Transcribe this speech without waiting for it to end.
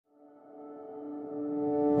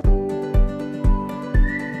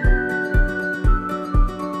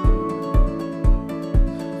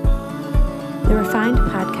Refined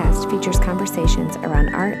podcast features conversations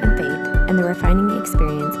around art and faith and the refining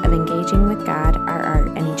experience of engaging with God, our art,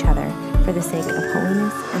 and each other for the sake of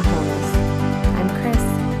holiness and wholeness. I'm Chris.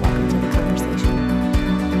 Welcome to the conversation.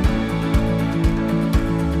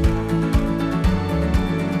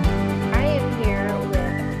 I am here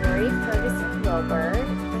with Lori Ferguson Wilbert.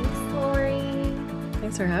 Thanks, Lori.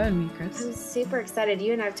 Thanks for having me, Chris. I'm super excited.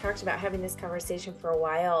 You and I have talked about having this conversation for a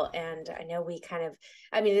while, and I know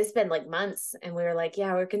it's been like months, and we were like,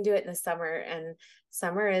 yeah, we can do it in the summer, and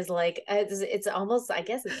summer is like, it's almost, I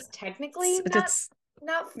guess it's technically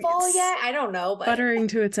not fall yet. I don't know, but buttering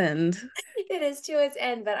to its end. It is to its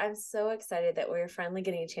end, but I'm so excited that we're finally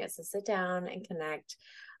getting a chance to sit down and connect.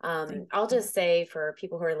 I'll just say for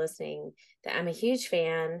people who are listening that I'm a huge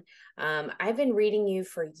fan. I've been reading you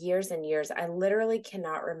for years and years. I literally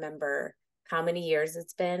cannot remember how many years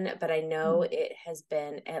it's been, but I know it has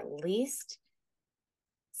been at least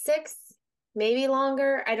 6, maybe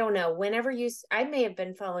longer. I don't know. I may have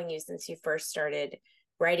been following you since you first started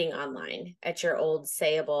writing online at your old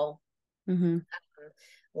Sayable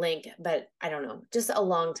link, but I don't know, just a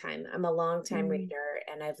long time. I'm a long time reader,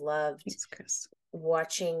 and I've loved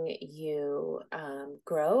watching you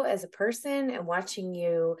grow as a person and watching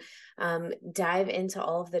you dive into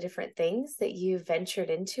all of the different things that you've ventured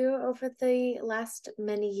into over the last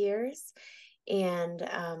many years. And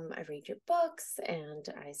I read your books, and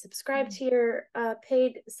I subscribe to your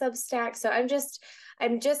paid Substack. So I'm just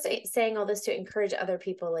saying all this to encourage other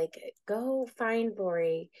people, like, go find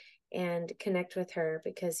Lori and connect with her,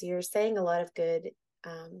 because you're saying a lot of good,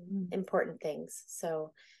 important things.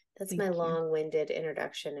 So that's my long-winded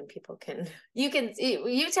introduction, and people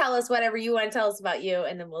you tell us whatever you want to tell us about you,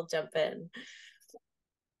 and then we'll jump in.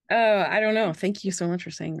 Oh, I don't know. Thank you so much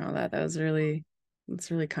for saying all that. That's really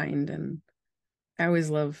kind. And I always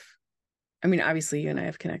love, obviously you and I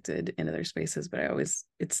have connected in other spaces, but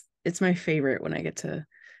it's my favorite when I get to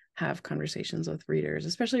have conversations with readers,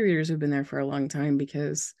 especially readers who've been there for a long time,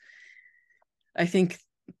 because I think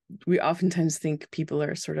we oftentimes think people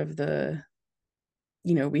are sort of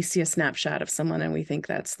we see a snapshot of someone and we think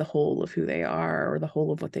that's the whole of who they are or the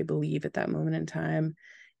whole of what they believe at that moment in time.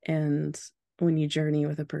 And when you journey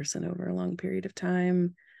with a person over a long period of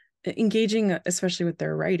time, engaging, especially with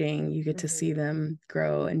their writing, you get to see them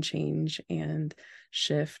grow and change and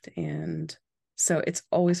shift. And so it's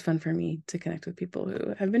always fun for me to connect with people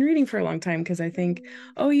who have been reading for a long time, because I think,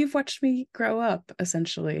 oh, you've watched me grow up,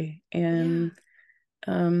 essentially. And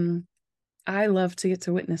I love to get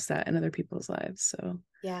to witness that in other people's lives. So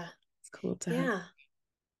yeah, it's cool to have.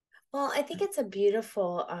 Well, I think it's a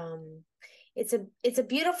beautiful, it's a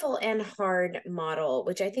beautiful and hard model,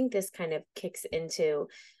 which I think this kind of kicks into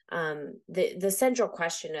the central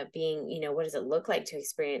question of being, what does it look like to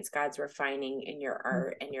experience God's refining in your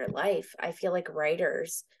art and your life? I feel like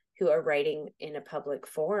writers who are writing in a public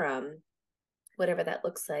forum, whatever that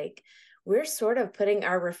looks like, we're sort of putting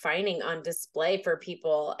our refining on display for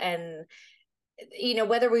people. And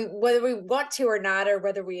whether we want to or not, or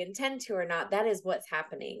whether we intend to or not, that is what's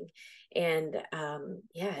happening. And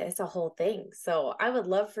it's a whole thing. So I would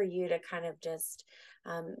love for you to kind of just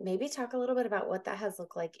maybe talk a little bit about what that has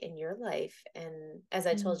looked like in your life. And as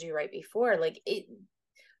I told you right before,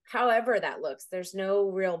 however that looks, there's no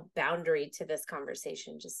real boundary to this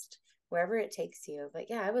conversation, just wherever it takes you. But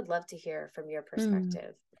yeah, I would love to hear from your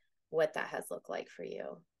perspective what that has looked like for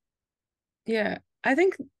you. Yeah, I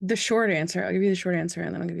think the short answer, I'll give you the short answer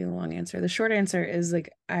and then I'll give you the long answer. The short answer is,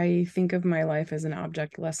 I think of my life as an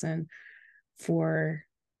object lesson for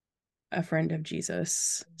a friend of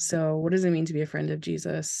Jesus. So what does it mean to be a friend of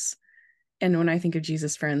Jesus? And when I think of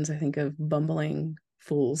Jesus friends, I think of bumbling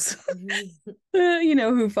fools,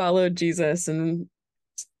 who followed Jesus and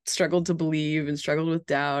struggled to believe and struggled with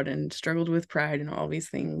doubt and struggled with pride and all these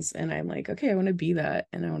things. And I'm like, okay, I want to be that,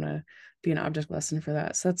 and I want to be an object lesson for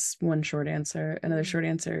that. So that's one short answer. Another short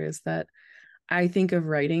answer is that I think of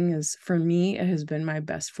writing as, for me, it has been my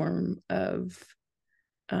best form of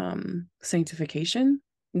sanctification,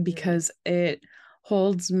 because it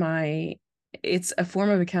holds it's a form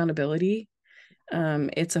of accountability.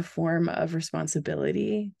 It's a form of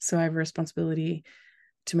responsibility. So I have a responsibility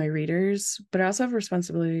to my readers, but I also have a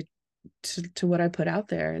responsibility to what I put out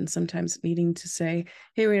there, and sometimes needing to say,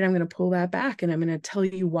 hey, wait, I'm going to pull that back, and I'm going to tell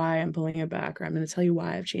you why I'm pulling it back, or I'm going to tell you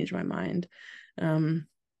why I've changed my mind.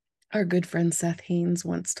 Our good friend Seth Haynes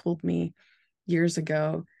once told me years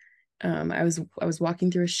ago, I was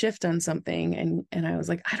walking through a shift on something, and I was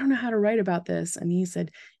like, I don't know how to write about this. And he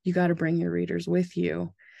said, you got to bring your readers with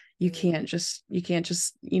you. You can't just,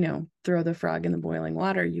 throw the frog in the boiling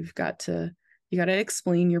water. You got to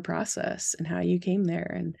explain your process and how you came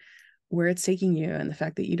there and where it's taking you and the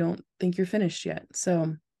fact that you don't think you're finished yet.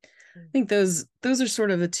 So I think those are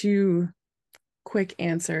sort of the two quick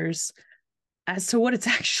answers as to what it's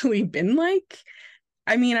actually been like.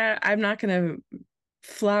 I mean, I'm not going to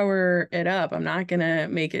flower it up. I'm not going to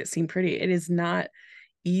make it seem pretty. It is not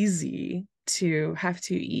easy to have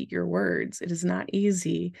to eat your words. It is not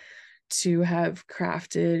easy to have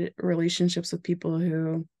crafted relationships with people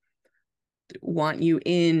who want you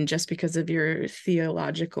in just because of your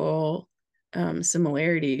theological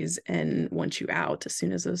similarities and want you out as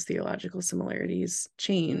soon as those theological similarities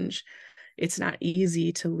change. It's not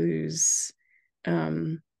easy to lose,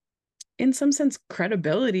 in some sense,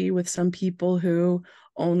 credibility with some people who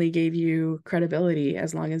only gave you credibility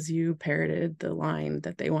as long as you parroted the line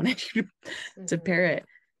that they wanted you to parrot.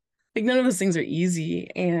 Like, none of those things are easy.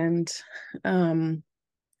 And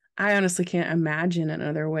I honestly can't imagine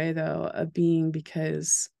another way, though, of being,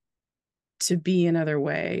 because to be another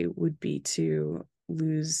way would be to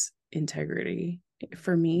lose integrity.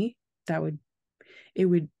 For me, it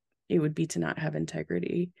would be to not have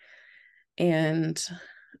integrity. And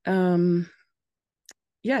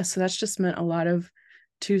yeah, so that's just meant a lot of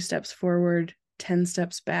 2 steps forward, 10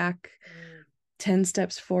 steps back, 10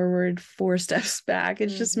 steps forward, 4 steps back.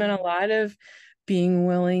 It's just meant a lot of being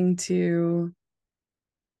willing to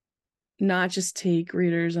not just take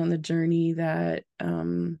readers on the journey that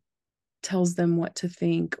tells them what to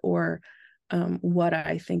think or what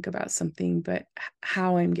I think about something, but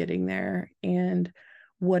how I'm getting there and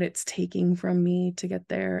what it's taking from me to get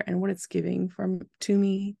there and what it's giving to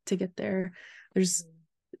me to get there. There's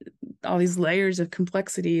all these layers of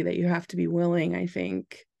complexity that you have to be willing, I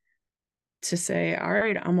think, to say, all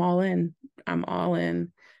right, I'm all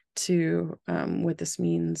in to what this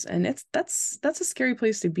means. And that's a scary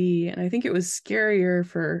place to be. And I think it was scarier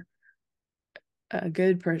for a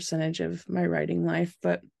good percentage of my writing life,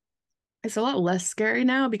 but it's a lot less scary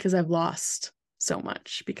now because I've lost so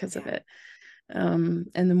much because of it. And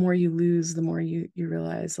the more you lose, the more you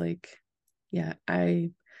realize, like, yeah,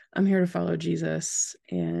 I'm here to follow Jesus,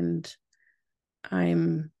 and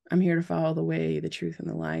I'm here to follow the way, the truth, and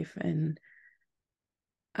the life. And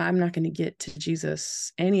I'm not going to get to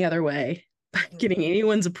Jesus any other way by getting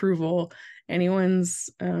anyone's approval, anyone's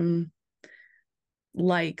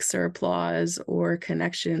likes or applause or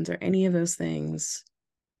connections or any of those things.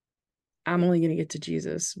 I'm only going to get to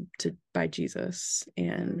Jesus by Jesus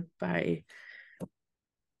and by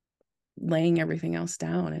laying everything else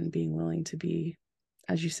down and being willing to be,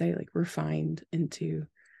 as you say, like, refined into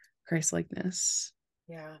Christ-likeness.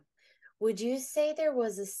 Yeah. Would you say there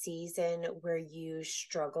was a season where you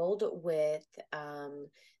struggled with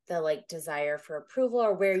the like desire for approval,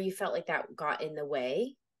 or where you felt like that got in the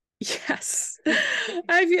way? Yes.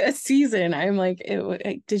 I've a season. I'm like,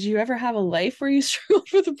 did you ever have a life where you struggled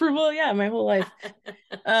with approval? Yeah, my whole life.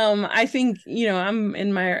 I think, I'm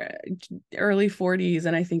in my early 40s,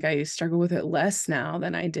 and I think I struggle with it less now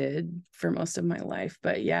than I did for most of my life.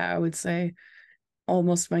 But yeah, I would say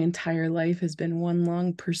almost my entire life has been one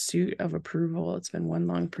long pursuit of approval. It's been one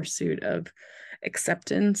long pursuit of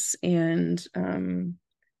acceptance and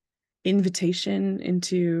invitation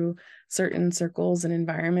into certain circles and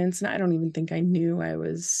environments. And I don't even think I knew I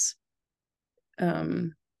was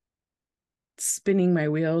spinning my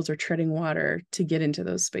wheels or treading water to get into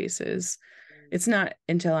those spaces. It's not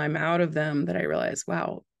until I'm out of them that I realize,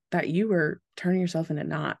 wow, that you were turning yourself into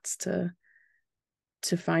knots to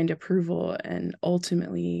find approval. And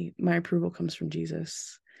ultimately my approval comes from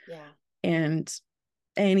Jesus. Yeah. And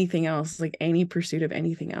anything else, like any pursuit of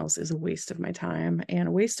anything else, is a waste of my time and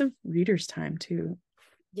a waste of readers' time too.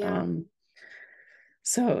 Yeah.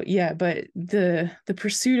 So yeah, but the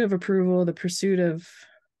pursuit of approval, the pursuit of,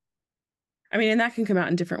 I mean, and that can come out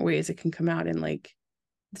in different ways. It can come out in like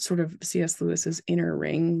sort of C.S. Lewis's inner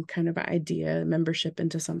ring kind of idea, membership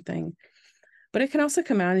into something. But it can also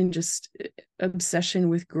come out in just obsession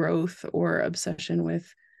with growth or obsession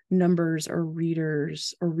with numbers or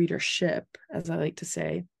readers or readership, as I like to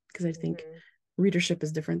say, because I think readership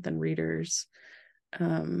is different than readers.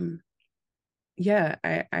 Yeah,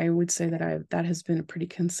 I would say that has been a pretty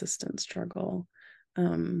consistent struggle.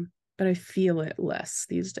 But I feel it less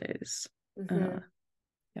these days.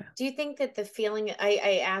 Yeah. Do you think that the feeling,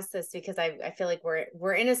 I ask this because I feel like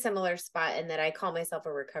we're in a similar spot, in that I call myself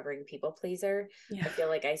a recovering people pleaser. Yeah. I feel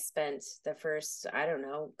like I spent the first, I don't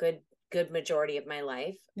know, good majority of my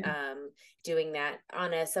life doing that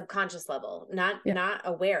on a subconscious level, not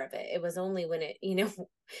aware of it. It was only when it,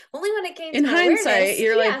 only when it came in to hindsight,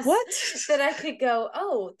 you're like, what? that I could go,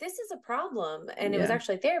 oh, this is a problem. And it was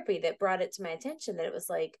actually therapy that brought it to my attention, that it was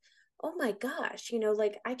like, oh my gosh,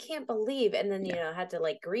 like I can't believe, and then, Yeah. I had to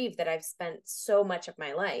like grieve that I've spent so much of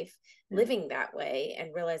my life Yeah. living that way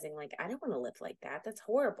and realizing like, I don't want to live like that. That's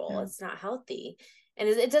horrible. Yeah. It's not healthy. And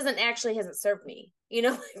it doesn't actually hasn't served me,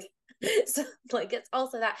 Yeah. so like it's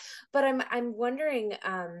also that, but I'm wondering,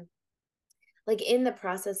 like in the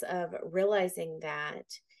process of realizing that,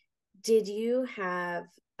 did you have,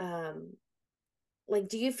 um, like,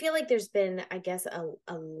 do you feel like there's been, I guess,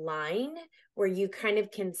 a line where you kind of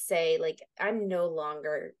can say, like, I'm no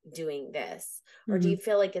longer doing this? Or do Mm-hmm. you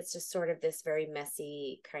feel like it's just sort of this very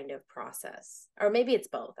messy kind of process? Or maybe it's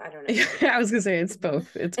both. I don't know. I was gonna say it's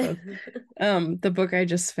both. It's both. The book I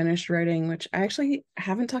just finished writing, which I actually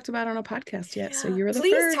haven't talked about on a podcast yet, so you were the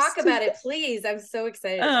Please talk first. about it, please. I'm so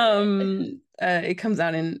excited about it. It comes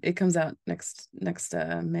out next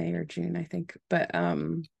May or June, I think. But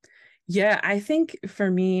yeah, I think for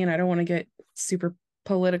me, and I don't want to get super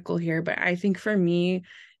political here, but I think for me,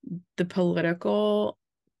 the political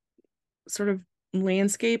sort of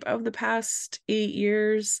landscape of the past 8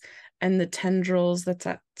 years and the tendrils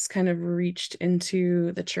that's kind of reached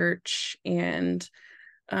into the church and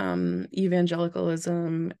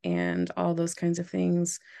evangelicalism and all those kinds of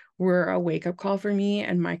things were a wake-up call for me,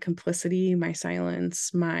 and my complicity, my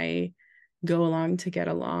silence, my go along to get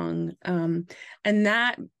along, and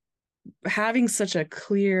that having such a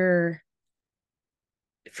clear,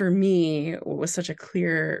 for me, was such a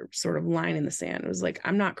clear sort of line in the sand. It was like,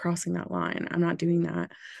 I'm not crossing that line, I'm not doing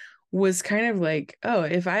that, was kind of like, oh,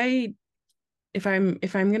 if I'm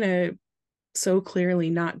gonna so clearly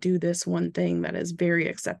not do this one thing that is very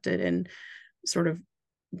accepted in sort of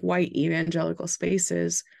white evangelical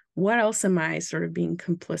spaces, what else am I sort of being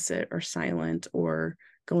complicit or silent or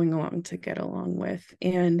going along to get along with?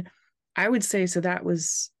 And I would say, so that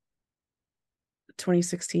was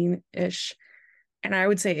 2016-ish. And I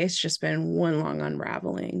would say it's just been one long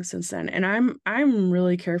unraveling since then. And I'm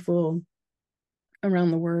really careful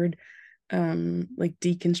around the word like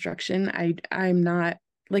deconstruction. I'm not,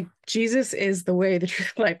 like, Jesus is the way, the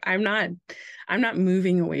truth, life. I'm not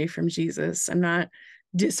moving away from Jesus. I'm not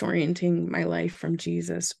disorienting my life from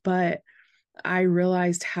Jesus, but I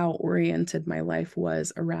realized how oriented my life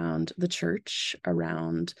was around the church,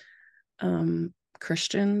 around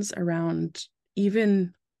Christians, around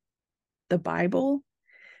even the Bible,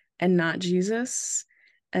 and not Jesus.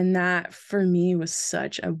 And that for me was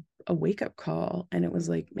such a wake-up call. And it was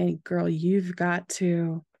like, man, girl, you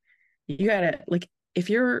gotta, like, if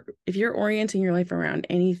you're orienting your life around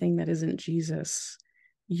anything that isn't Jesus,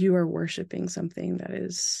 you are worshiping something that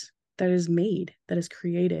is made, that is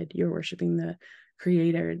created. You're worshiping the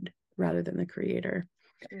created rather than the creator.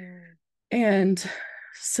 Mm, And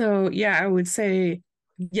so, yeah, I would say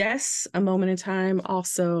yes, a moment in time,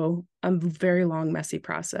 also a very long, messy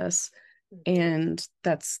process. mhm. And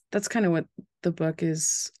that's kind of what the book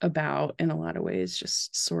is about in a lot of ways,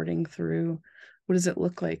 just sorting through what does it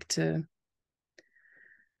look like to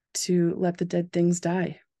let the dead things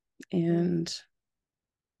die Mm, and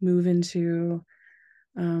move into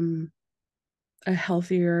um, a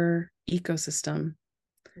healthier ecosystem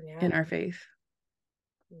in yeah. our faith.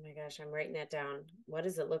 Oh my gosh, I'm writing that down. What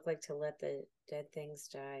does it look like to let the dead things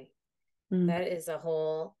die? Mm. That is a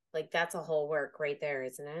whole, like, that's a whole work right there,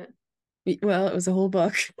 isn't it? Well, it was a whole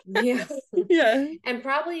book. Yeah. Yeah. And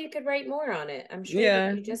probably you could write more on it. I'm sure that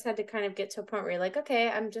Yeah. you just had to kind of get to a point where you're like, okay,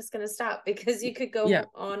 I'm just going to stop, because you could Yeah. go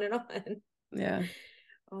on and on. Yeah.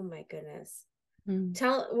 Oh my goodness. Mm.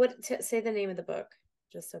 Say the name of the book,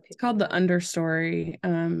 just so It's people called The know. Understory.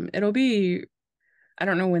 It'll be, I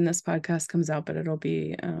don't know when this podcast comes out, but it'll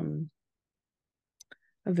be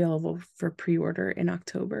available for pre-order in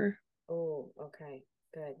October. Oh, okay.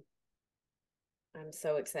 Good. I'm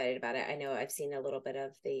so excited about it. I know I've seen a little bit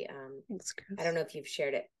of the Thanks, I don't Chris. know if you've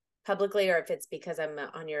shared it publicly or if it's because I'm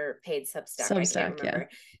on your paid Substack. I can't Substack, yeah. remember.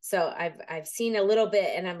 So I've seen a little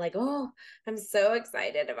bit and I'm like, "Oh, I'm so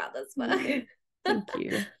excited about this book." Mm. Thank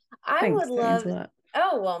you. I would Thanks. That means love a lot.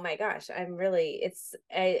 Oh, well, my gosh. I'm really it's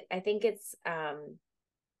I think it's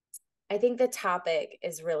I think the topic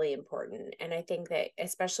is really important. And I think that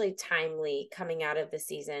especially timely coming out of the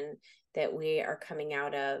season that we are coming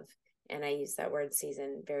out of, and I use that word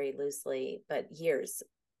season very loosely, but years,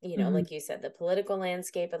 Mm-hmm. like you said, the political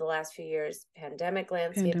landscape of the last few years, pandemic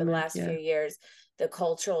landscape of the Pandemic, last yeah. few years, the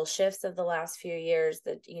cultural shifts of the last few years,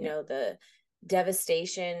 Yeah. the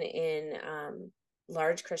devastation in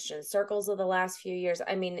large Christian circles of the last few years.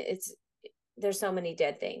 I mean, there's so many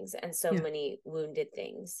dead things and so Yeah. many wounded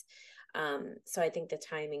things. So I think the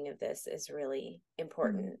timing of this is really Mm-hmm.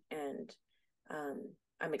 important, and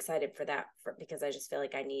I'm excited for that because I just feel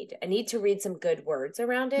like I need to read some good words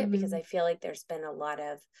around it, because Mm-hmm. I feel like there's been a lot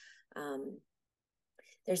of um,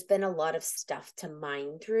 there's been a lot of stuff to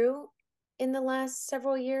mine through in the last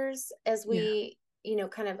several years as Yeah. we,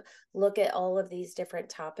 kind of look at all of these different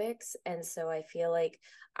topics. And so I feel like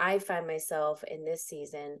I find myself in this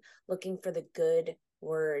season looking for the good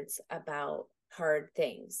words about hard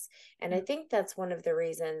things. And I think that's one of the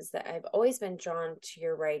reasons that I've always been drawn to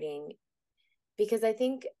your writing, because I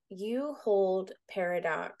think you hold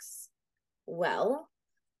paradox well.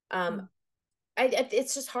 Um, Mm.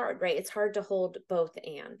 it's just hard, right? It's hard to hold both,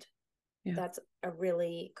 and Yeah. that's a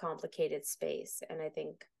really complicated space. And I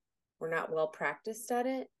think we're not well practiced at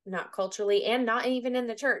it, not culturally and not even in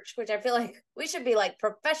the church, which I feel like we should be like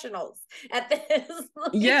professionals at this.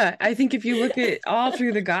 Yeah, I think if you look at all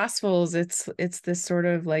through the Gospels, it's this sort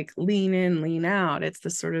of like lean in, lean out. It's the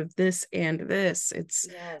sort of this and this. It's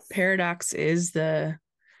Yes. paradox is the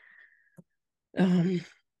um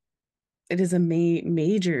it is a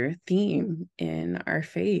major theme in our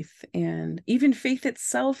faith, and even faith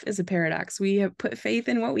itself is a paradox. We have put faith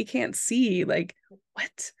in what we can't see. Like,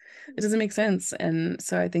 what? It doesn't make sense. And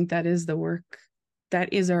so I think that is the work,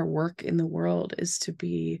 that is our work in the world, is to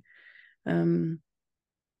be um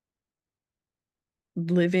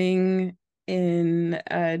living in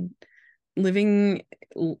living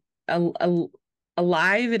a, a,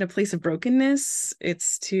 alive in a place of brokenness.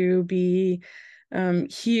 It's to be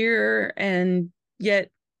here and yet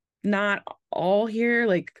not all here,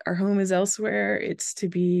 like our home is elsewhere. It's to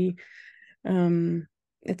be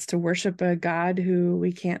it's to worship a God who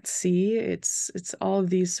we can't see. It's all of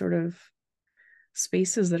these sort of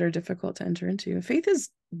spaces that are difficult to enter into. Faith is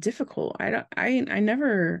difficult. I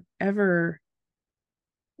never ever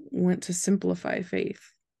want to simplify faith.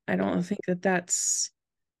 I don't think that that's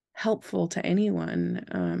helpful to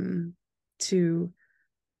anyone, to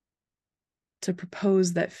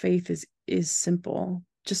propose that faith is simple.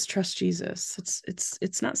 Just trust Jesus.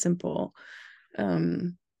 It's not simple,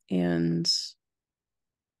 and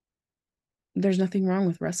there's nothing wrong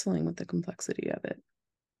with wrestling with the complexity of it.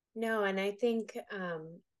 No, and I think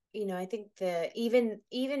I think the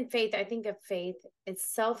even faith, I think of faith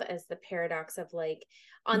itself as the paradox of like,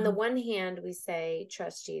 on the Mm-hmm. one hand, we say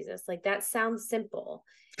trust Jesus. Like that sounds simple.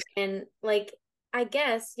 And like, I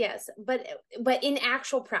guess, yes, but in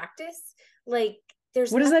actual practice, like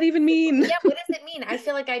there's What does that nothing even simple. mean? Yeah, what does it mean? I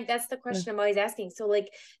feel like that's the Yeah. question I'm always asking. So like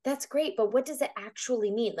that's great, but what does it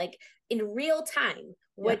actually mean? Like in real time, Yeah.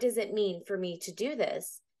 what does it mean for me to do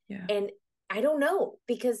this? Yeah. And I don't know,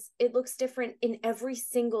 because it looks different in every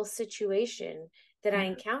single situation that I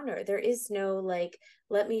Yeah. encounter. There is no like,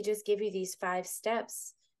 let me just give you these 5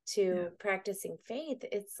 steps Yeah. to practicing faith.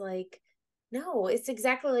 It's like, no, it's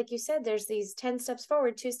exactly like you said. There's these 10 steps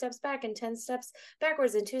forward, 2 steps back, and 10 steps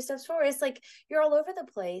backwards, and 2 steps forward. It's like you're all over the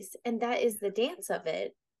place. And that is the dance of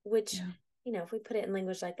it, which, Yeah. if we put it in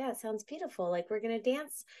language like that, sounds beautiful. Like we're going to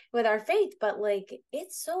dance with our faith, but like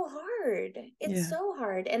it's so hard. It's Yeah. so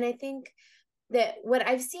hard. And I think that what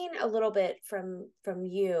I've seen a little bit from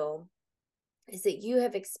you is that you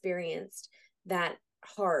have experienced that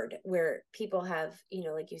hard, where people have,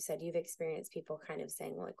 like you said, you've experienced people kind of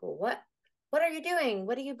saying like, well, what are you doing?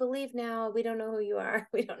 What do you believe now? We don't know who you are.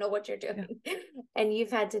 We don't know what you're Yeah. doing. And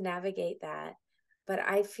you've had to navigate that. But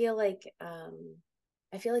I feel like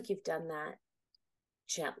you've done that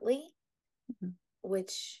gently, Mhm.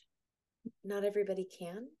 which not everybody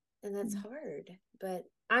can, and that's Mhm. hard. But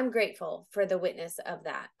I'm grateful for the witness of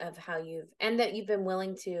that, of how that you've been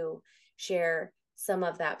willing to share some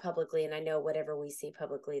of that publicly. And I know whatever we see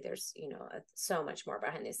publicly, there's so much more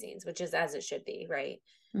behind the scenes, which is as it should be, right?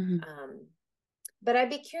 Mhm. um but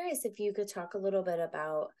I'd be curious if you could talk a little bit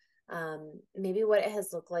about maybe what it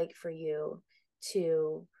has looked like for you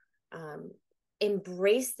to um,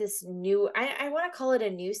 embrace this new, I want to call it a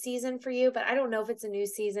new season for you, but I don't know if it's a new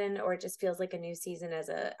season or it just feels like a new season as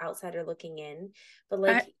a outsider looking in. But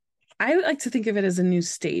I like I like to think of it as a new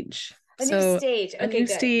stage. a new So stage. a Okay, new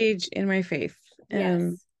good. stage in my faith.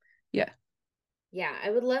 Yes. Yeah. Yeah,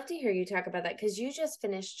 I would love to hear you talk about that, because you just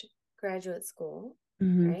finished graduate school,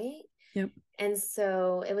 Hmm. right? Yep. And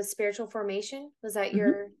so it was spiritual formation. Was that Hmm.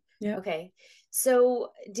 your, Yep. okay.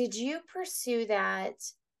 So did you pursue that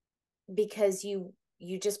because you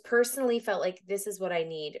just personally felt like this is what I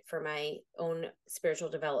need for my own spiritual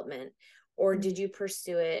development? Or did you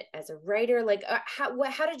pursue it as a writer? Like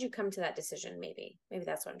how did you come to that decision? Maybe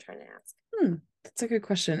that's what I'm trying to ask. That's a good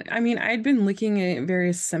question. I mean, I'd been looking at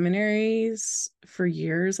various seminaries for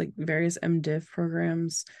years, like various MDiv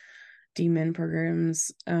programs, DMin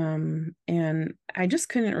programs, and I just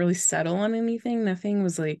couldn't really settle on anything. Nothing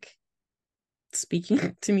was like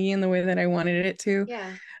speaking to me in the way that I wanted it to.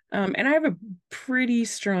 Yeah. And I have a pretty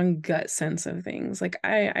strong gut sense of things. Like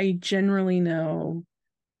I generally know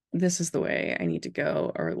this is the way I need to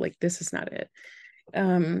go, or like this is not it.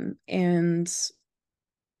 And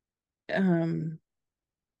um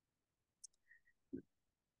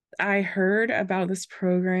I heard about this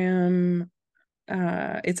program.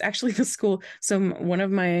 It's actually the school. So one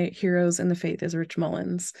of my heroes in the faith is Rich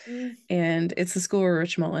Mullins, Mm, and it's the school where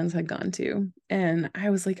Rich Mullins had gone to. And I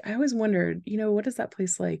was like, I always wondered, what is that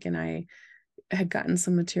place like? And I had gotten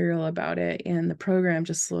some material about it, and the program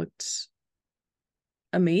just looked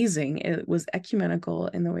amazing. It was ecumenical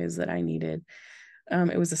in the ways that I needed.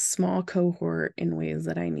 It was a small cohort in ways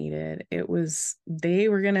that I needed. They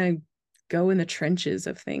were going to go in the trenches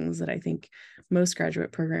of things that I think most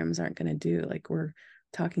graduate programs aren't going to do. Like we're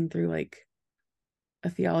talking through like a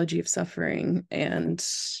theology of suffering and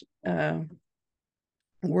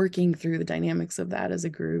working through the dynamics of that as a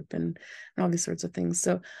group and all these sorts of things.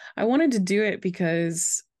 So I wanted to do it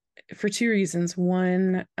because for two reasons.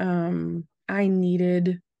 One, I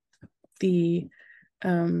needed the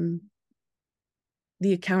um,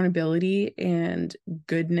 the accountability and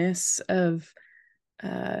goodness of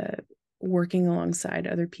working alongside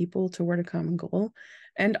other people toward a common goal,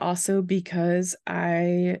 and also because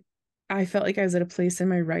I felt like I was at a place in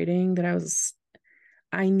my writing that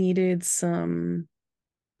I needed some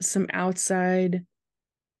outside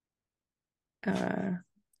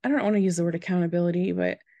I don't want to use the word accountability,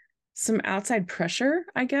 but some outside pressure,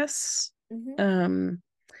 I guess. mhm. Um,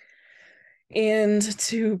 and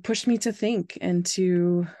to push me to think and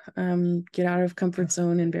to get out of comfort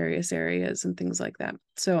zone in various areas and things like that.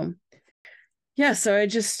 So yeah, so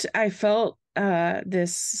I felt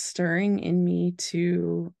this stirring in me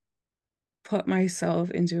to put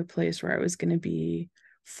myself into a place where I was going to be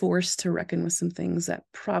forced to reckon with some things that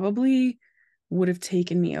probably would have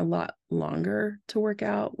taken me a lot longer to work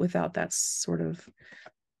out without that sort of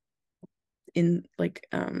in like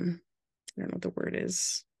I don't know what the word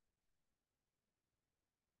is,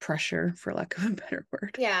 pressure, for lack of a better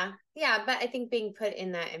word. Yeah. Yeah. But I think being put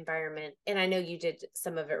in that environment, and I know you did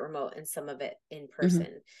some of it remote and some of it in Mm-hmm.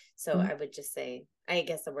 person. So Mm-hmm. I would just say, I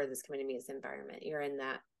guess the word that's coming to me is environment. You're in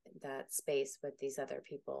that space with these other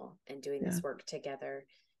people and doing Yeah. this work together.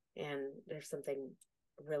 And there's something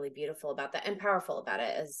really beautiful about that and powerful about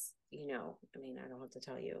it, as you know. I mean, I don't have to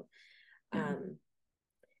tell you. Yeah.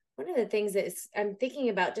 One of the things that I'm thinking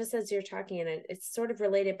about just as you're talking, and it's sort of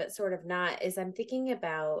related but sort of not, is I'm thinking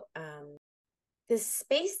about the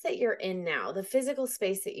space that you're in now, the physical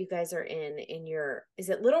space that you guys are in your, is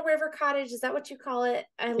it Little River Cottage? Is that what you call it?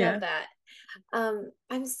 I love Yeah. that.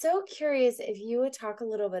 I'm so curious if you would talk a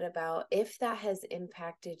little bit about if that has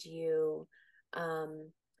impacted you,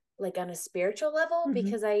 um, like on a spiritual level, Mm-hmm.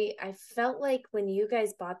 because I felt like when you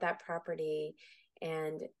guys bought that property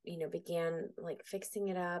and began like fixing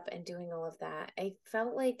it up and doing all of that, I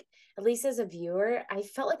felt like, at least as a viewer, I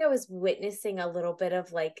felt like I was witnessing a little bit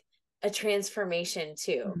of like a transformation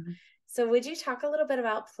too. Mm-hmm. So would you talk a little bit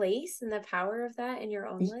about place and the power of that in your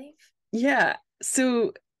own life? Yeah.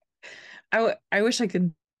 So I wish I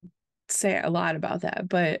could say a lot about that,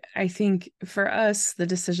 but I think for us, the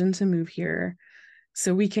decision to move here.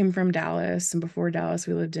 So we came from Dallas, and before Dallas,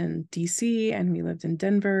 we lived in DC and we lived in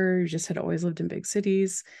Denver. We just had always lived in big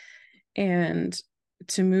cities. And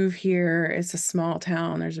to move here, it's a small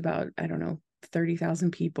town. There's about, I don't know,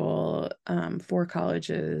 30,000 people, four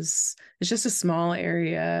colleges. It's just a small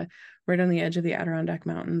area right on the edge of the Adirondack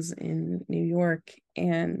Mountains in New York.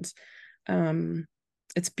 And um,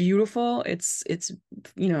 it's beautiful. It's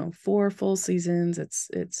four full seasons.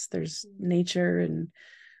 There's nature and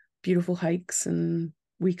beautiful hikes, and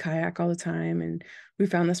we kayak all the time, and we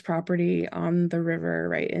found this property on the river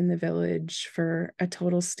right in the village for a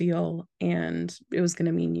total steal, and it was going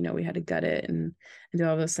to mean we had to gut it and do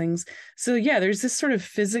all those things. So yeah, there's this sort of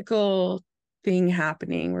physical thing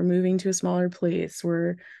happening. We're moving to a smaller place.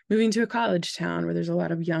 We're moving to a college town where there's a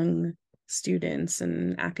lot of young students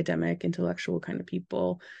and academic intellectual kind of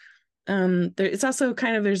people. It's also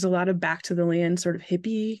kind of, there's a lot of back to the land sort of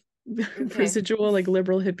hippie Okay. residual, like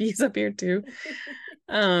liberal hippies up here too.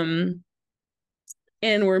 Um,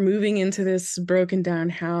 and we're moving into this broken down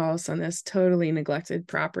house on this totally neglected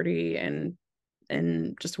property, and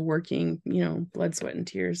just working, blood, sweat, and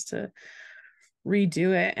tears to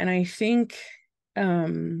redo it. And I think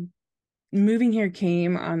moving here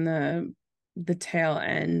came on the tail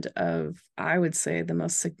end of, I would say, the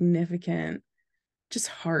most significant just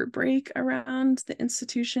heartbreak around the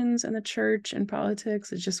institutions and the church and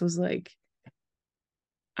politics. It just was like,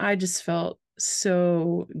 I just felt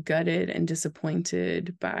so gutted and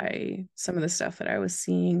disappointed by some of the stuff that I was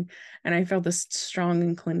seeing. And I felt this strong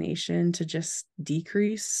inclination to just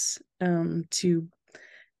decrease, to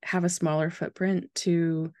have a smaller footprint,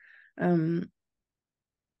 to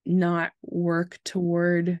not work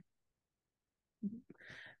toward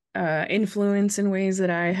influence in ways that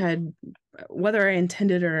I had, whether I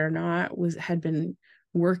intended it or not, had been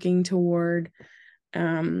working toward.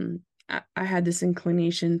 I had this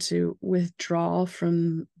inclination to withdraw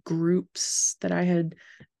from groups that I had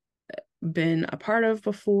been a part of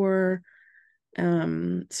before.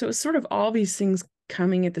 So it's sort of all these things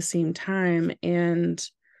coming at the same time. And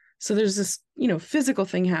so there's this, physical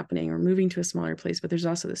thing happening or moving to a smaller place, but there's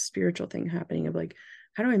also this spiritual thing happening of like,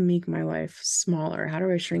 how do I make my life smaller? How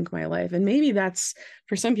do I shrink my life? And maybe that's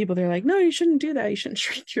for some people, they're like, no, you shouldn't do that. You shouldn't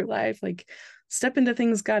shrink your life. Like, step into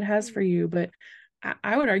things God has for you. But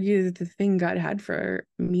I would argue that the thing God had for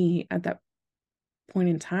me at that point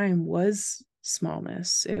in time was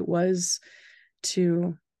smallness. It was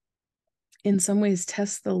to, in some ways,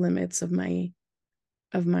 test the limits of my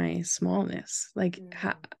smallness. Like,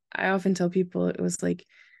 I often tell people it was like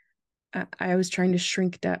I was trying to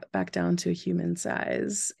shrink back down to a human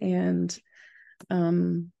size and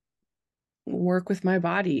work with my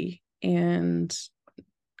body and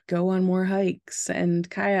go on more hikes and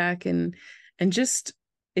kayak and just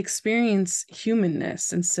experience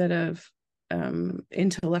humanness instead of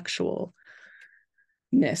intellectualness,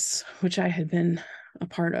 which I had been a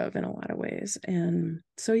part of in a lot of ways. And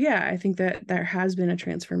so, yeah, I think that there has been a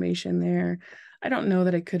transformation there. I don't know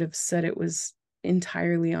that I could have said it was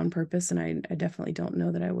entirely on purpose, and I definitely don't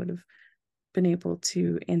know that I would have been able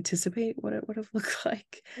to anticipate what it would have looked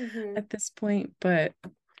like at this point. But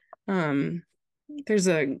there's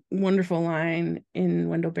a wonderful line in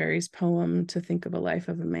Wendell Berry's poem "To Think of a Life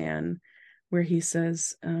of a Man," where he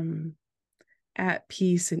says, "At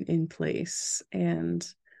peace and in place." And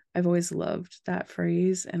I've always loved that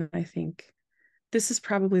phrase. And I think this is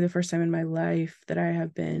probably the first time in my life that I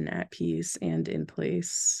have been at peace and in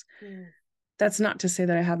place. That's not to say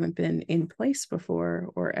that I haven't been in place before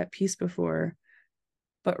or at peace before,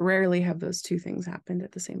 but rarely have those two things happened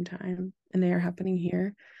at the same time. And they are happening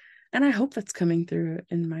here. And I hope that's coming through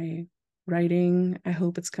in my writing. I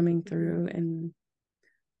hope it's coming through in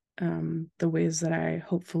the ways that I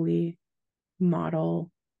hopefully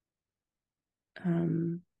model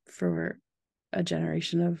for a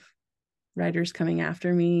generation of writers coming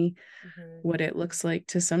after me, what it looks like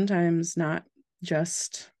to sometimes not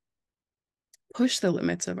just push the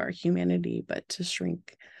limits of our humanity, but to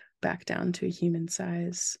shrink back down to a human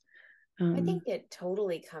size. I think it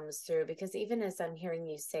totally comes through, because even as I'm hearing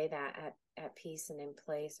you say that at peace and in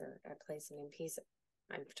place, or at place and in peace,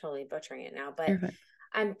 I'm totally butchering it now, but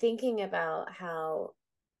I'm thinking about how,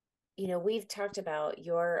 we've talked about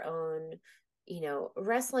your own,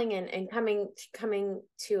 wrestling and coming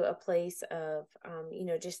to a place of,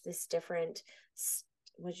 just this different,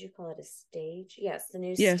 what did you call it, a stage? Yes, the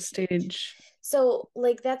new stage. So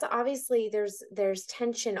like, that's obviously there's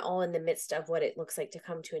tension all in the midst of what it looks like to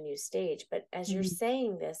come to a new stage. But as you're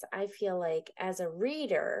saying this, I feel like as a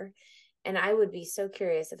reader, and I would be so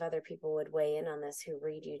curious if other people would weigh in on this who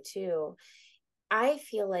read you too, I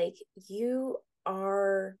feel like you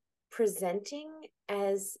are presenting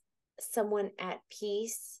as someone at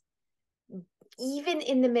peace, even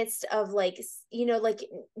in the midst of like, like,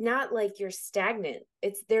 not like you're stagnant.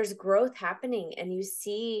 There's growth happening, and you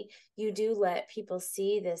do let people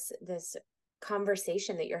see this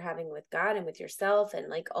conversation that you're having with God and with yourself, and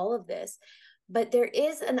like all of this. But there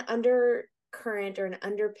is an undercurrent or an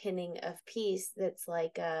underpinning of peace that's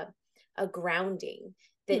like a grounding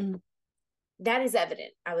that is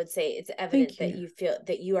evident. I would say it's evident that you feel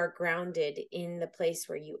that you are grounded in the place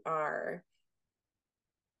where you are,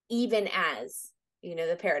 even as,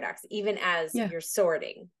 the paradox, even as you're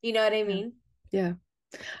sorting, you know what I mean? Yeah.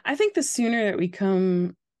 I think the sooner that we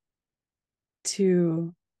come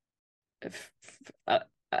to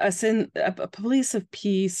a place of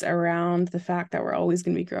peace around the fact that we're always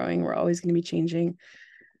going to be growing, we're always going to be changing,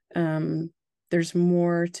 there's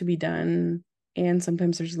more to be done, and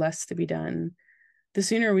sometimes there's less to be done. The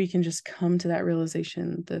sooner we can just come to that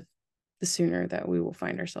realization, the sooner that we will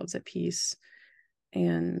find ourselves at peace.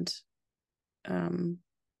 And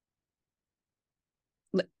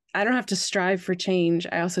I don't have to strive for change.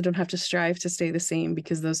 I also don't have to strive to stay the same,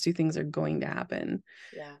 because those two things are going to happen.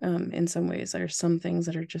 In some ways, there are some things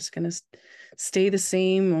that are just going to stay the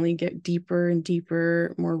same, only get deeper and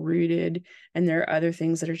deeper, more rooted. And there are other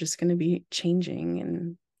things that are just going to be changing.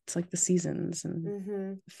 And it's like the seasons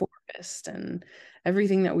and the forest and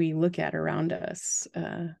everything that we look at around us.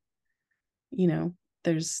 you know,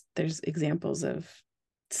 there's examples of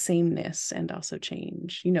sameness and also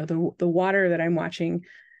change. You know, the water that I'm watching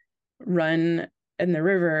run in the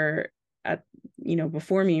river at, you know,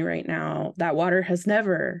 before me right now, that water has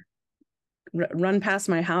never run past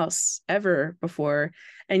my house ever before.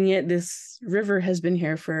 And yet this river has been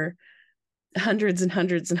here for hundreds and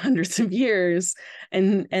hundreds and hundreds of years,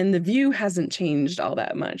 and the view hasn't changed all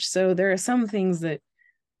that much. So there are some things that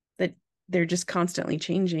they're just constantly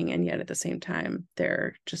changing, and yet at the same time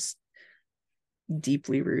they're just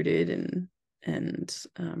deeply rooted, and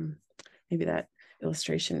maybe that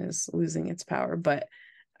illustration is losing its power, but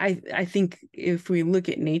I think if we look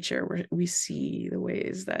at nature, we see the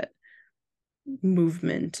ways that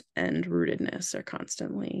movement and rootedness are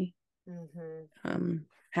constantly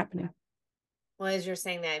happening. Well, as you're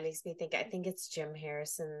saying that, it makes me think, I think it's Jim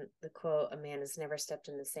Harrison, the quote, "A man has never stepped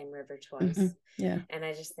in the same river twice." Yeah. And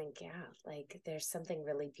I just think, yeah, like there's something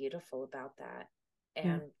really beautiful about that.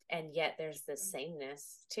 Yeah. And yet there's this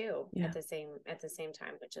sameness too, at the same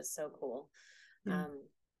time, which is so cool. Yeah.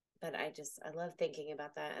 But I love thinking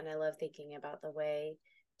about that. And I love thinking about the way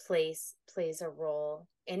place plays a role.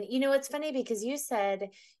 And you know, it's funny because you said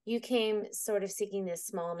you came sort of seeking this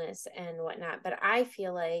smallness and whatnot, but I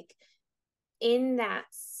feel like in that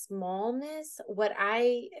smallness, what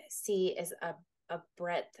I see is a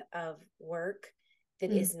breadth of work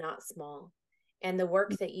that is not small. And the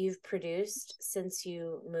work that you've produced since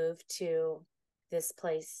you moved to this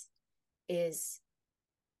place is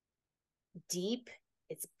deep,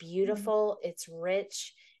 it's beautiful, it's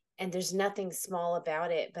rich, and there's nothing small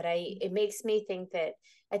about it. But it makes me think that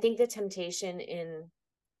I think the temptation in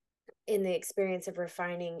the experience of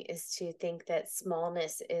refining is to think that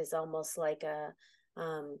smallness is almost like a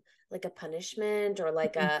punishment, or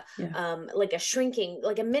like a shrinking,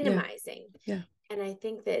 like a minimizing. And I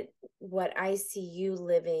think that what I see you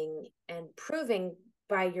living and proving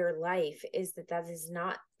by your life is that is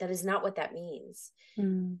not what that means.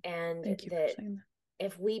 And that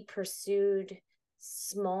if we pursued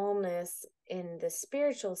smallness in the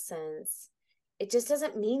spiritual sense, it just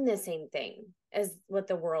doesn't mean the same thing as what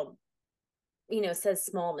the world, you know, says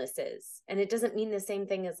smallness is. And it doesn't mean the same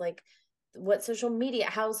thing as like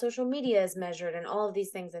how social media is measured and all of these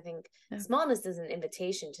things. I think smallness is an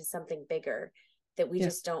invitation to something bigger that we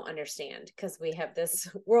just don't understand because we have this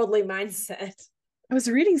worldly mindset. I was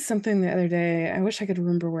reading something the other day. I wish I could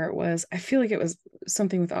remember where it was. I feel like it was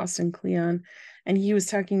something with Austin Kleon, and he was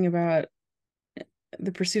talking about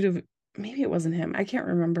the pursuit of, maybe it wasn't him, I can't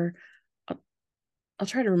remember. I'll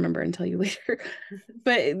try to remember and tell you later.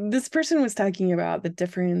 But this person was talking about the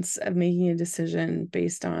difference of making a decision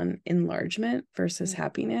based on enlargement versus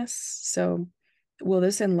happiness. So will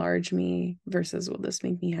this enlarge me versus will this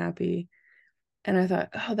make me happy? And I thought,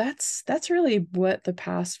 oh, that's really what the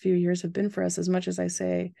past few years have been for us. As much as I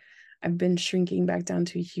say I've been shrinking back down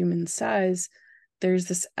to a human size, there's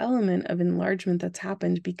this element of enlargement that's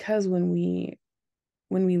happened because when we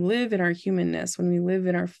live in our humanness, when we live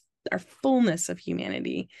in our fullness of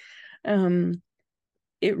humanity,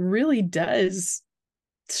 it really does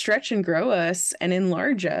stretch and grow us and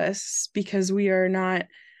enlarge us, because we're not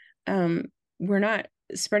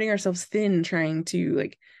spreading ourselves thin trying to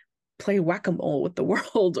like play whack-a-mole with the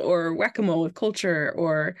world or whack-a-mole with culture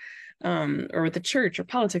or with the church or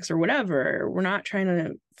politics or whatever. We're not trying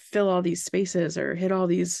to fill all these spaces or hit all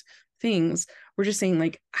these things. We're just saying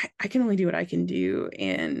like, I can only do what I can do.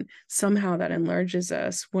 And somehow that enlarges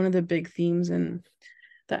us. One of the big themes in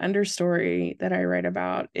the understory that I write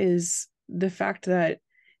about is the fact that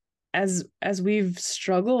as we've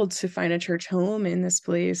struggled to find a church home in this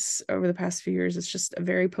place over the past few years, it's just a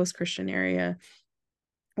very post-Christian area.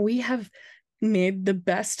 We have made the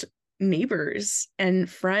best neighbors and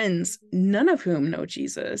friends, none of whom know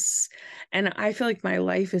Jesus. And I feel like my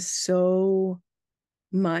life is so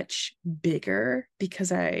much bigger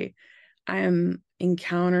because I am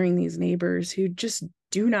encountering these neighbors who just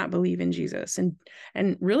do not believe in Jesus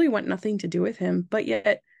and really want nothing to do with him, but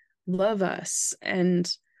yet love us and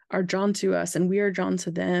are drawn to us, and we are drawn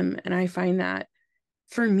to them. And I find that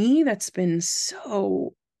for me, that's been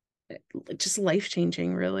so just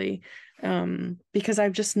life-changing, really, because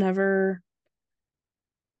I've just never,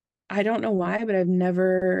 I don't know why, but I've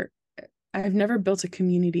never built a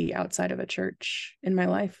community outside of a church in my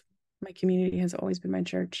life. My community has always been my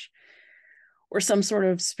church or some sort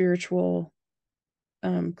of spiritual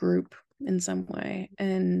group in some way.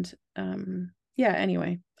 And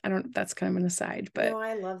anyway, that's kind of an aside, but no,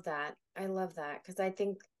 I love that because I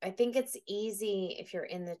think it's easy if you're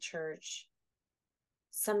in the church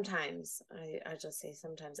sometimes I just say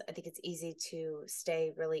sometimes I think it's easy to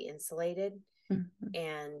stay really insulated Mm-hmm.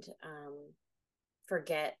 and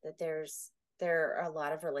forget that there are a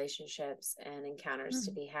lot of relationships and encounters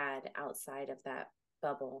to Mm-hmm. be had outside of that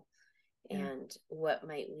bubble. Yeah. And what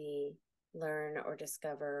might we learn or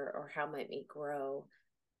discover, or how might we grow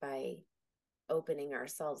by opening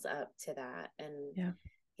ourselves up to that? And Yeah.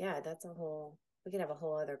 yeah, we could have a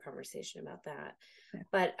whole other conversation about that. Yeah.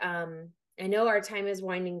 But I know our time is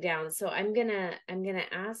winding down, so I'm gonna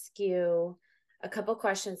ask you a couple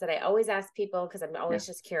questions that I always ask people because I'm Yeah. always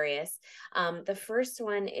just curious. The first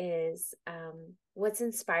one is, what's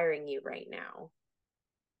inspiring you right now?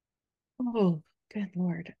 Oh, good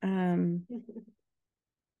Lord.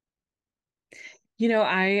 You know,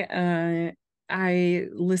 I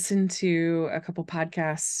listened to a couple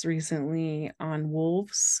podcasts recently on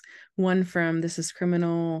wolves, one from This Is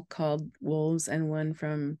Criminal called Wolves, and one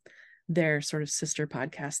from their sort of sister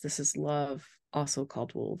podcast, This Is Love, also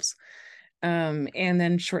called Wolves. And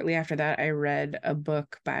then shortly after that, I read a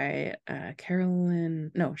book by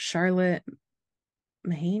Charlotte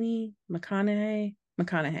McConaughey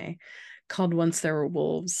called Once There Were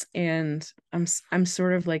Wolves, and I'm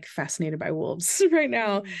sort of like fascinated by wolves right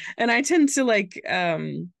now, and I tend to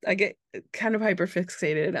I get kind of hyper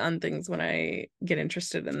fixated on things when I get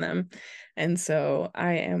interested in them, and so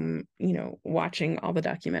I am, watching all the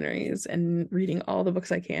documentaries and reading all the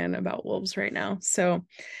books I can about wolves right now. So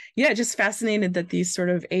yeah, just fascinated that these sort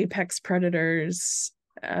of apex predators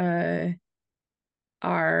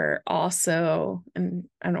are also, and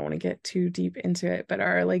I don't want to get too deep into it, but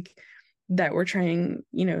are like that we're trying,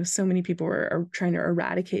 so many people are trying to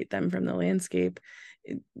eradicate them from the landscape.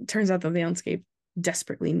 It turns out the landscape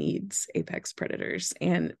desperately needs apex predators,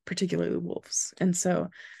 and particularly wolves. And so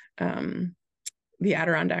the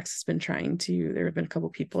Adirondacks has been there have been a couple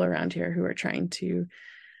people around here who are trying to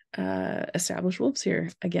establish wolves here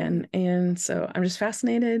again. And so I'm just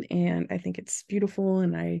fascinated, and I think it's beautiful,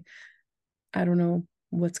 and I don't know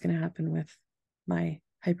what's going to happen with my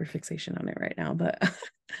hyperfixation on it right now, but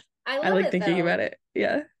I I love like it thinking about though. it.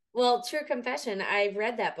 Yeah. Well, true confession, I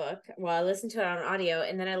read that book. Well, I listened to it on audio,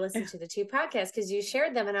 and then I listened to the two podcasts because you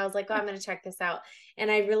shared them, and I was like, oh, I'm going to check this out.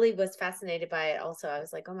 And I really was fascinated by it also. I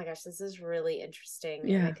was like, oh my gosh, this is really interesting. And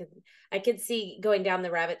Yeah. I could see going down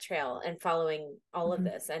the rabbit trail and following all of Mm-hmm.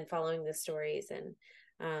 this and following the stories. And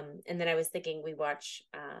then I was thinking we watch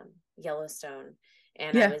Yellowstone,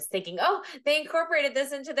 and I Yeah. was thinking, oh, they incorporated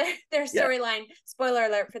this into their Yeah. storyline. Spoiler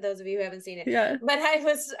alert for those of you who haven't seen it. Yeah. But I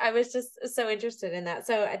was just so interested in that.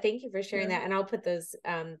 So I thank you for sharing Yeah. that. And I'll put those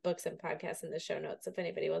books and podcasts in the show notes if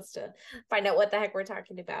anybody wants to find out what the heck we're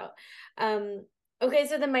talking about. Okay,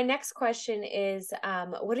 so then my next question is,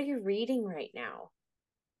 what are you reading right now?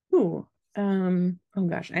 Ooh. Oh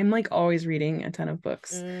gosh, I'm like always reading a ton of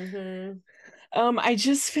books. Mm-hmm. I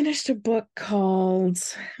just finished a book called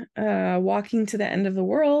Walking to the End of the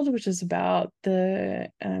World, which is about the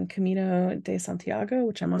Camino de Santiago,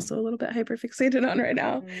 which I'm also a little bit hyperfixated on right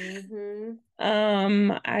now.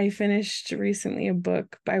 Mm-hmm. I finished recently a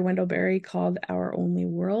book by Wendell Berry called Our Only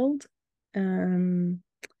World. Um,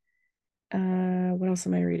 what else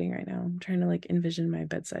am I reading right now? I'm trying to like envision my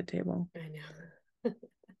bedside table. I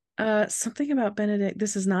know. Something about Benedict.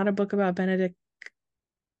 This is not a book about Benedict.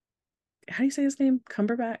 How do you say his name?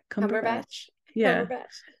 Cumberbatch. Cumberbatch. Yeah,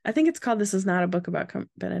 Cumberbatch. I think it's called This Is Not a Book About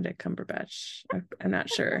Benedict Cumberbatch. I'm not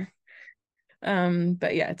sure.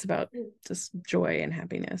 But yeah, it's about just joy and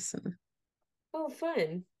happiness. And Oh,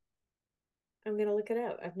 fun. I'm gonna look it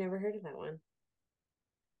up. I've never heard of that one.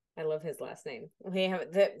 I love his last name.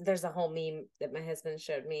 There's a whole meme that my husband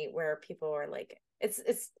showed me where people were like, it's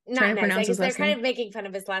trying not to nice. I pronounce guess his they're last kind name. of making fun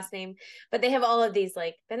of his last name, but they have all of these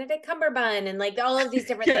like Benedict Cumberbun and like all of these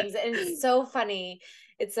different Yeah, things, and it's so funny.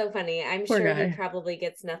 It's so funny. I'm poor sure he guy. probably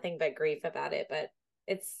gets nothing but grief about it, but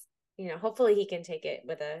it's, hopefully he can take it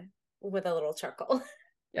with a little chuckle.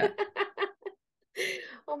 Yeah.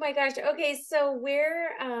 Oh my gosh. Okay, so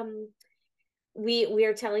we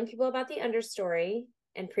are telling people about the understory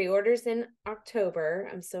and pre-orders in October.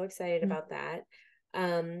 I'm so excited Mm. about that.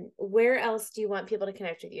 Where else do you want people to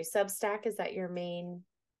connect with you? Substack, is that your main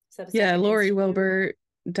Substack Yeah, and Instagram?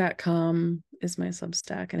 LoriWilbert.com is my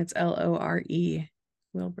Substack, and it's LORE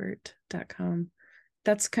Wilbert.com.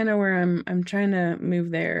 That's kind of where I'm trying to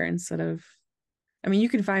move there instead of, I mean, you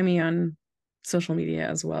can find me on social media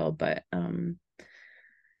as well, but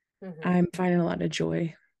Mm-hmm. I'm finding a lot of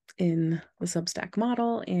joy in the Substack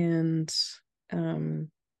model, and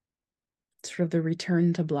um sort of the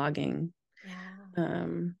return to blogging, Yeah.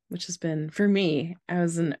 which has been, for me, I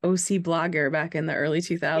was an OC blogger back in the early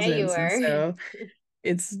Yeah, you 2000s, and were. so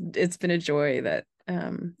it's been a joy that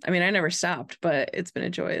I mean, I never stopped, but it's been a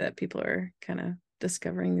joy that people are kind of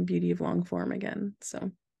discovering the beauty of long form again.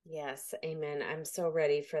 So Yes, amen. I'm so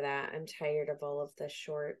ready for that. I'm tired of all of the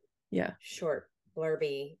short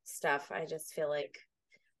blurby stuff. I just feel like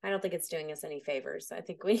I don't think it's doing us any favors. I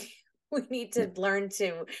think we we need to learn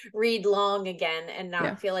to read long again and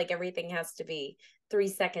not feel like everything has to be 3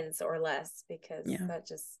 seconds or less, because that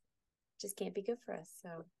just can't be good for us.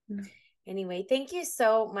 So anyway, thank you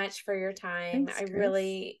so much for your time. Thanks, I Chris.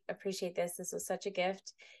 really appreciate this. This was such a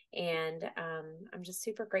gift. And I'm just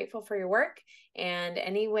super grateful for your work, and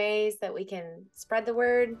any ways that we can spread the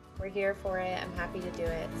word, we're here for it. I'm happy to do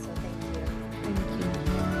it. So thank you. Thank you.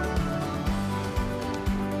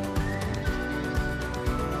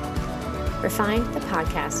 Refined, the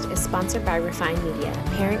podcast, is sponsored by Refine Media,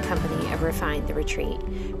 parent company of Refine the Retreat.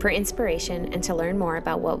 For inspiration and to learn more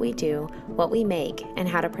about what we do, what we make, and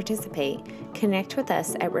how to participate, connect with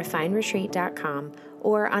us at refineretreat.com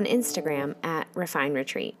or on Instagram at Refine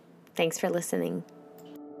Retreat. Thanks for listening.